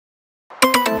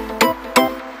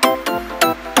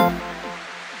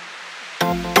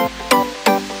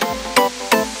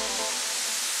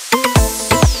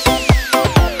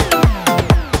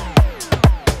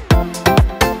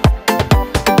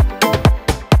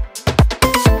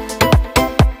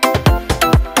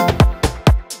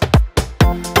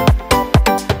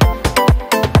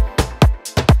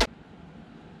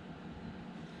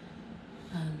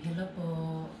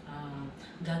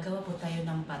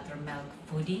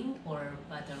pudding or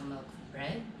buttermilk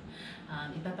bread.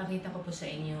 Ipapakita ko po sa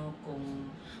inyo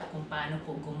kung paano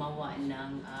po gumawa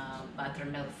ng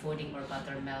buttermilk pudding or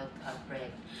buttermilk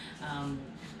bread.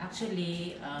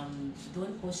 Actually,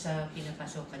 doon po sa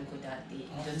pinapasokan ko dati,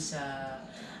 doon sa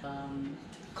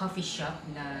coffee shop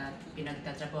na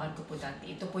pinagtatrabahan ko po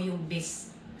dati, ito po yung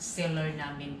best seller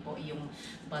namin po, yung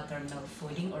buttermilk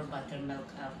pudding or buttermilk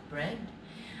bread.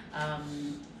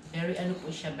 Very ano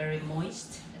po siya, very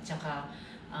moist, at saka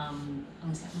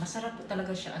masarap po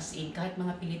talaga siya, as in kahit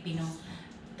mga Pilipino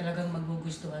talagang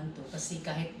magugustuhan to, kasi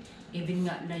kahit even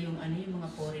nga na yung yung mga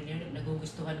foreigner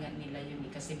nagugustuhan nga nila yun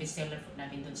kasi bestseller po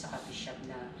namin doon sa coffee shop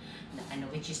na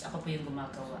which is ako po yung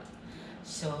gumagawa.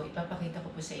 So ipapakita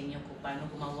ko po sa inyo kung paano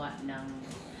gumawa ng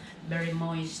very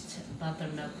moist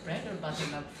buttermilk bread or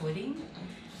buttermilk pudding.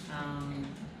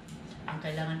 Ang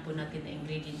kailangan po natin na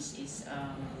ingredients is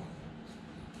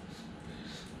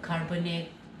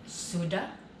carbonate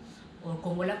soda, or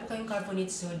kung wala po kayong carbonate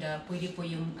soda, pwede po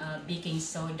yung baking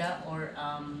soda or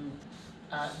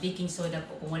baking soda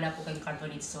po kung wala po kayong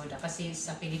carbonate soda, kasi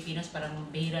sa Pilipinas parang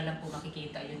bihira lang po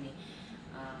makikita yun eh.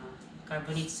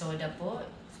 Carbonate soda po,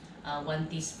 1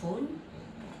 teaspoon,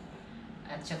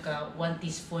 at saka 1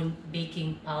 teaspoon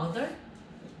baking powder,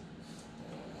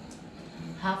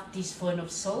 half teaspoon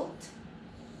of salt,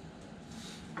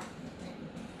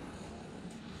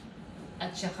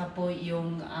 at saka po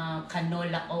yung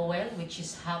canola oil, which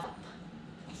is half.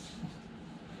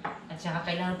 At saka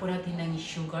kailangan po natin ng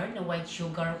sugar, na white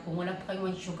sugar. Kung wala po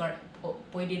kayong white sugar,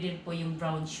 pwede din po yung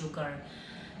brown sugar.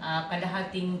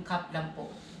 Kalahating cup lang po,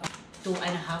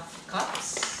 2.5 cups.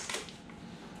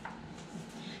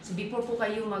 So before po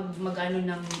kayo mag-ano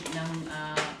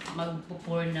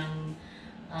magpo-pour ng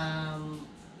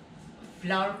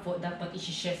flour po, dapat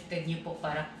i-shifted niyo po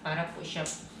para po siya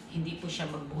hindi po siya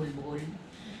magbuhol-buhol.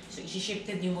 So,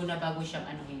 isi-shifted nyo muna bago siyang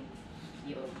anuhin.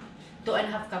 Yun.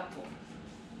 2.5 cup po.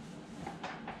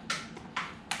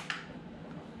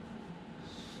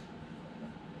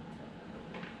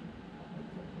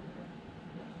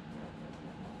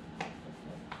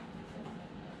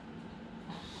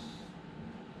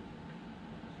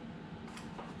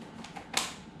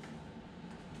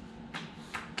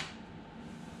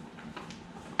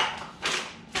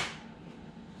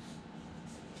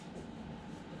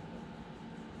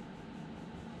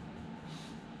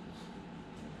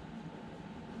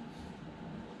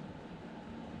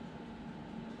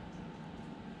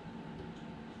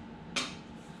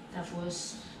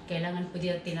 Tapos, kailangan po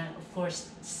natin, of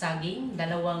course, saging.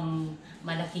 Dalawang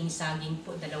malaking saging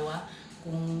po, dalawa.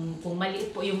 Kung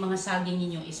maliit po yung mga saging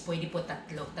niyo is pwede po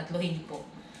tatlo. Tatlohin po.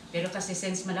 Pero kasi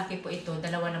since malaki po ito,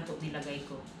 dalawa na po nilagay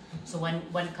ko. So,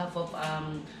 1 cup of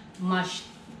mashed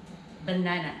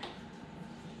banana.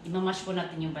 Imamash po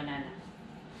natin yung banana.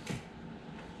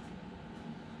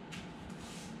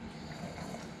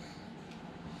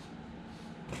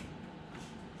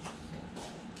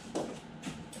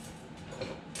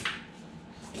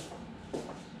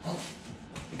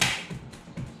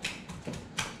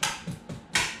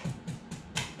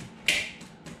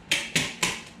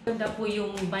 Ganda po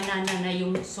yung banana na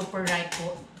yung super ripe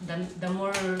po. The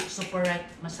more super ripe,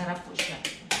 masarap po siya.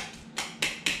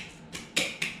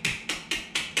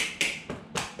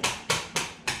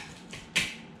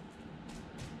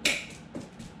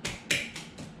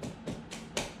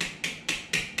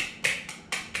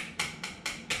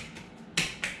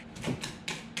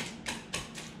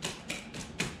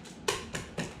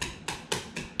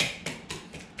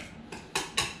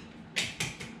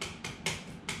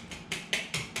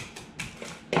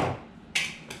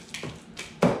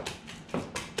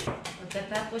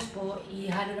 Pagkatapos po,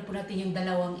 ihalo na po natin yung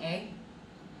dalawang egg.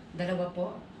 Dalawa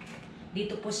po.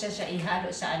 Dito po siya ihalo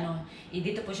sa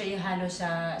dito po siya ihalo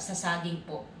sa saging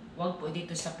po. Huwag po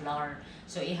dito sa flour.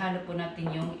 So ihalo po natin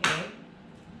yung egg.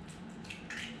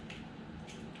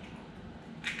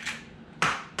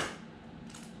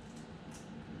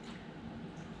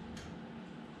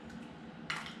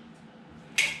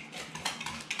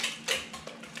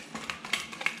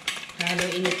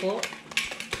 Haluin niyo po.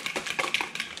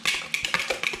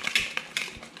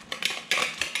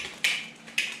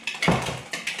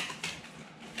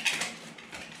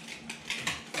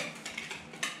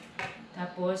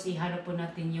 Tapos, ihalo po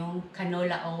natin yung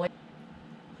canola oil.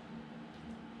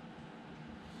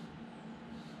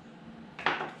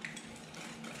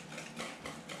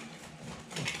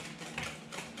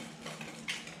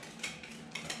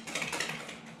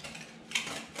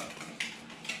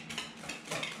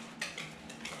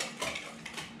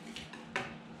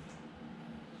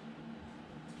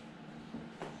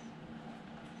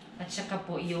 At saka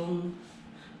po yung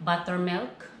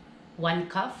buttermilk. 1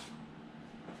 cup.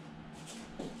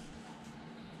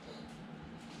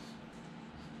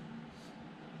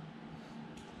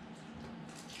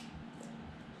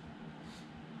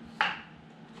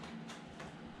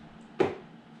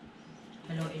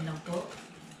 Haluin lang po.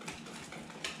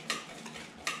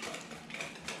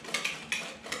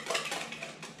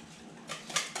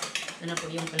 Ito na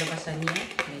po yung kalabasan niya.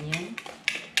 Ganyan.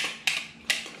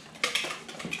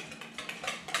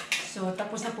 So,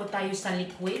 tapos na po tayo sa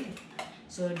liquid.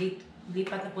 So,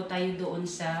 lipat na po tayo doon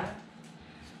sa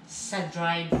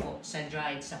dried po. Sa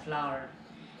flour.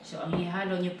 So, ang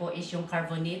ihalo nyo po is yung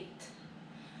carbonate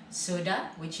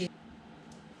soda, which is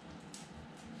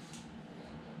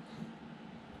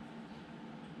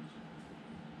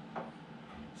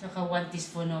saka 1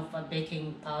 teaspoon of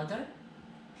baking powder.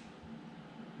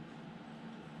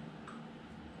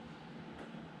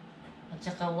 At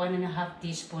saka 1.5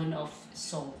 teaspoon of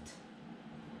salt.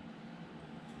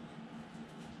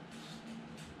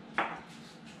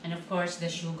 And of course, the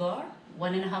sugar.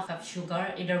 1.5 cup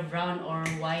sugar, either brown or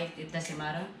white, it doesn't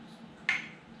matter.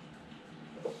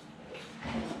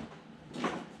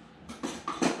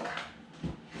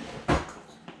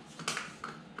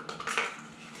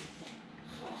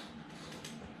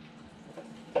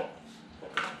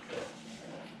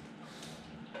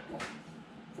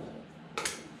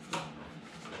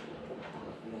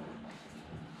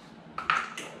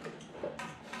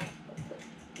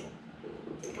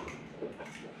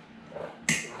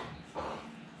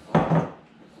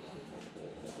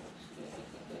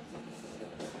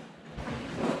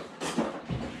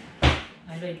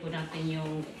 Haluin po natin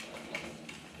yung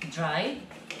dry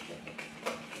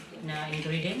na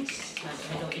ingredients.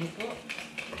 Haluin po.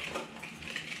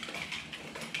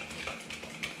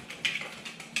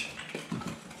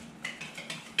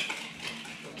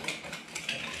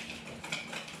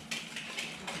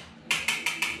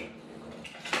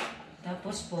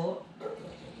 Tapos po,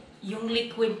 yung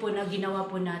liquid po na ginawa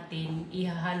po natin,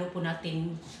 ihahalo po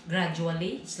natin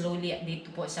gradually, slowly dito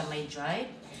po sa may dry.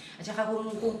 At saka kung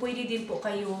pwede din po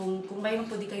kayong, kung mayroon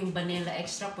po din kayong vanilla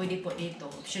extra, pwede po dito.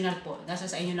 Optional po. Nasa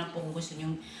sa inyo lang po kung gusto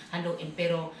nyong haluin.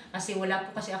 Pero kasi wala po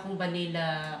kasi akong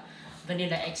vanilla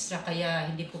extra, kaya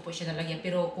hindi po siya nalagyan.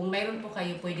 Pero kung mayroon po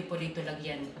kayo, pwede po dito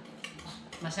lagyan.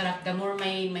 Masarap. The more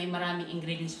may maraming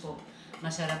ingredients po,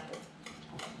 masarap po.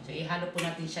 So ihalo po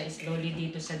natin siya slowly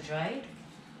dito sa dry.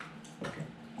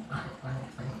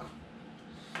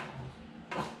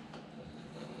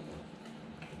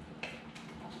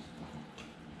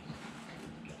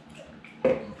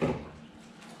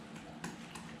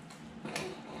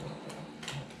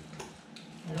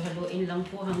 Haluin lang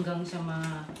po hanggang sa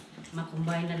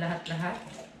makumbay na lahat-lahat.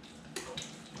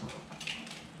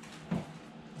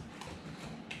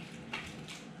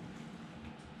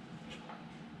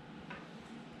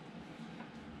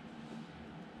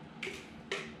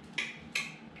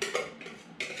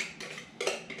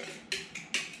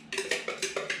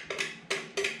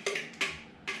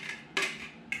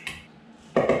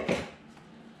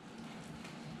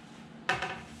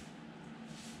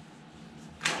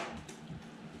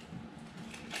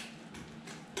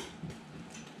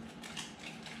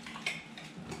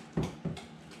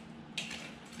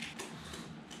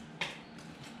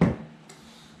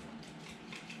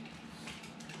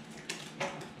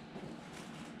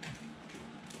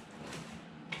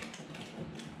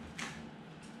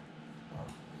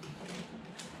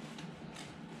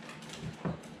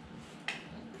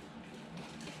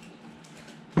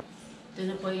 Ito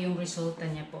na po yung resulta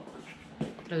niya po.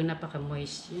 Talagang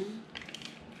napaka-moist yan.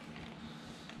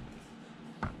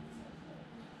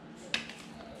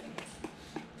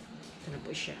 Ito na po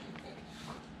siya.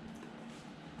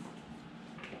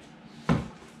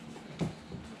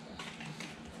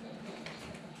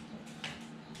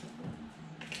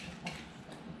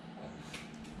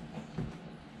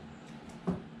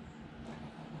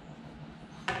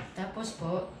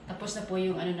 Tapos na po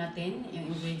yung ano natin, yung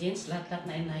ingredients, lahat-lahat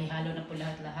na inahalo na po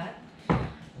lahat-lahat.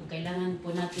 Ang kailangan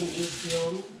po natin is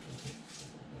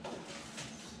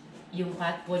yung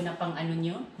pot po na pang ano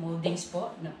nyo, moldings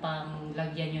po, na pang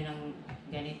lagyan nyo ng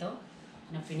ganito,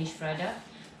 ng finished product.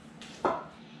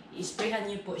 I-sprayhan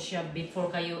nyo po siya before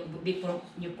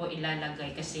nyo po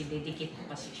ilalagay kasi didikit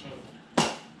po kasi siya.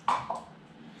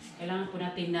 Kailangan po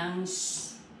natin ng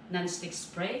non-stick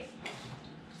spray.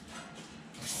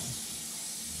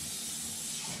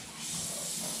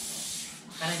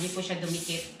 Para di po siya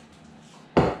dumikit.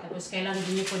 Tapos kailangan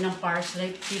din niyo po ng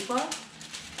parsley pepper.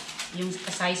 Yung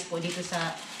size po dito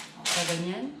sa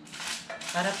ganyan.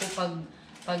 Para po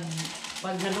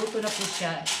pag naluto na po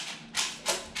siya,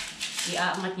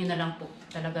 Iaangat nyo na lang po.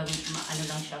 Talagang ano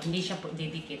lang siya. Hindi siya po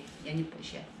didikit. Yan po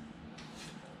siya.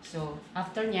 So,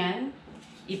 after nyan,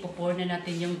 ipo-pour na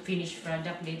natin yung finished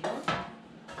product dito.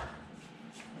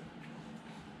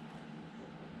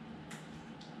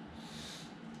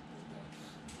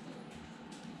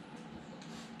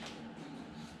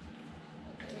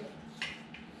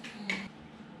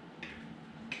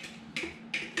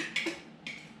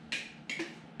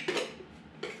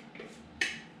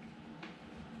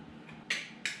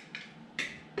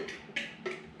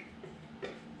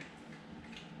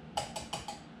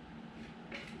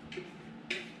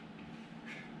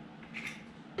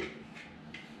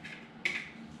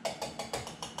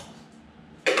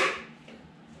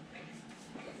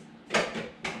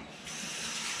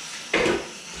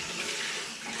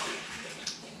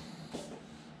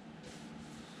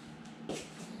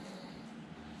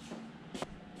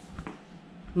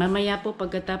 Mamaya po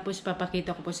pagkatapos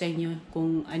papakita ko po sa inyo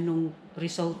kung anong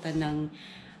resulta ng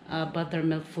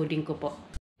buttermilk pudding ko po.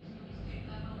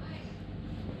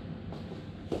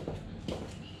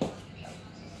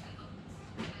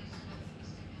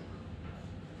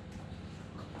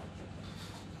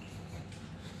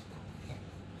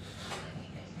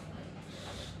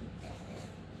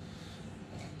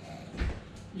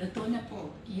 Luto na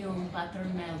po yung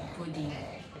buttermilk pudding.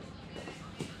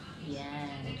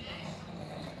 Yan.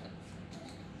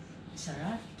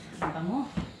 Sarap. Ang bango.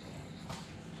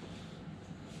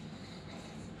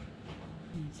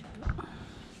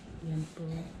 Yan po.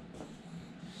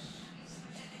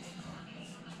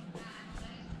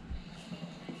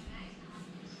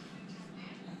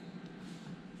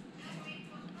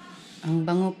 Ang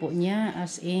bango po niya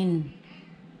as in.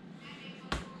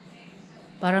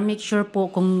 Para make sure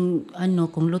po kung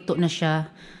kung luto na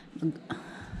siya.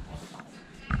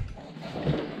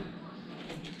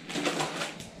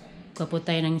 Kuha po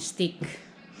tayo ng stick.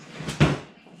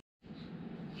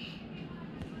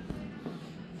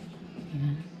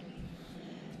 Ayan.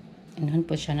 Inuhan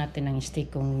po siya natin ng stick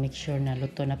kung make sure na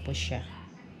luto na po siya.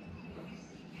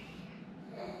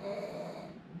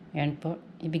 Ayan po.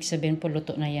 Ibig sabihin po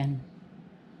luto na yan.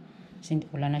 Kasi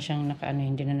wala na siyang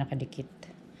hindi na nakadikit.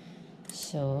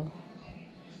 So,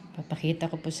 papakita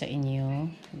ko po sa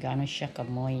inyo gaano siya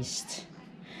ka-moist.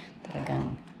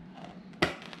 Talagang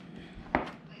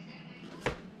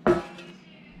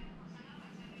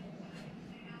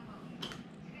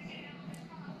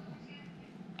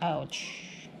ouch.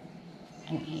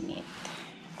 Ang init.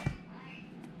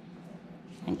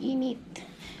 Ang init.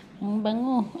 Ang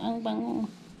bango. Ang bango.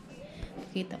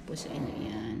 Pakita po sa inyo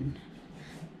yan.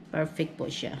 Perfect po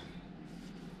siya.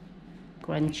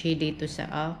 Crunchy dito sa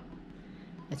up.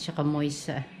 At saka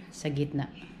moist sa gitna.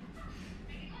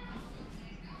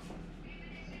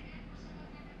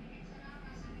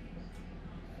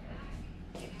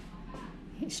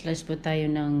 Slice po tayo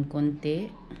ng konti.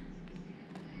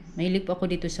 Mahilig po ako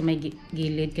dito sa may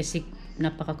gilid kasi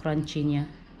napaka-crunchy niya.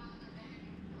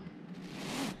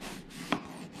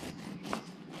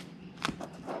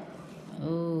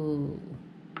 Oh.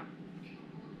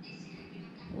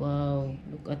 Wow,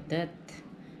 look at that.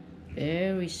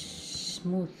 Very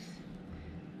smooth.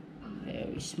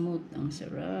 Very smooth. Ang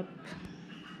sarap.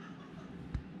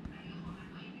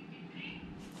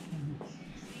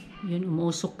 Yun,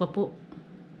 umuusok pa po.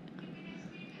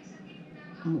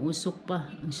 Umuusok pa.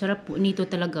 Ang sarap po nito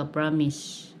talaga,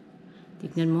 promise.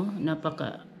 Tignan mo,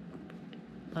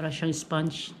 para siyang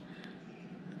sponge.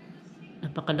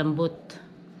 Napakalambot.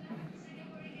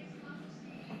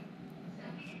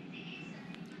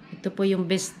 Ito po yung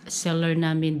best seller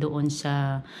namin doon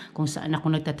sa kung saan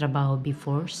ako nagtatrabaho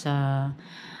before sa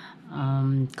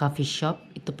coffee shop.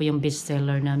 Ito po yung best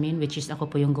seller namin, which is ako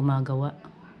po yung gumagawa.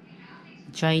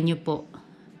 Try nyo po.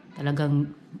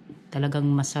 Talagang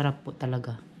masarap po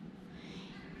talaga.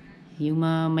 Yung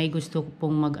may gusto ko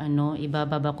pong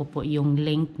ibababa ko po yung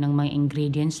link ng mga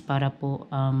ingredients para po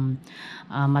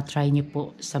matry nyo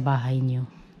po sa bahay nyo.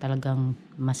 Talagang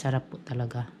masarap po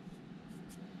talaga.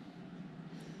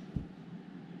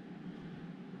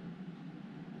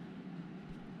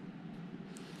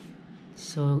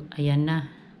 So, ayan na.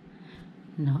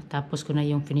 Tapos ko na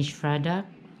yung finished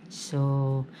product.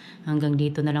 So, hanggang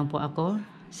dito na lang po ako.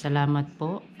 Salamat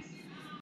po.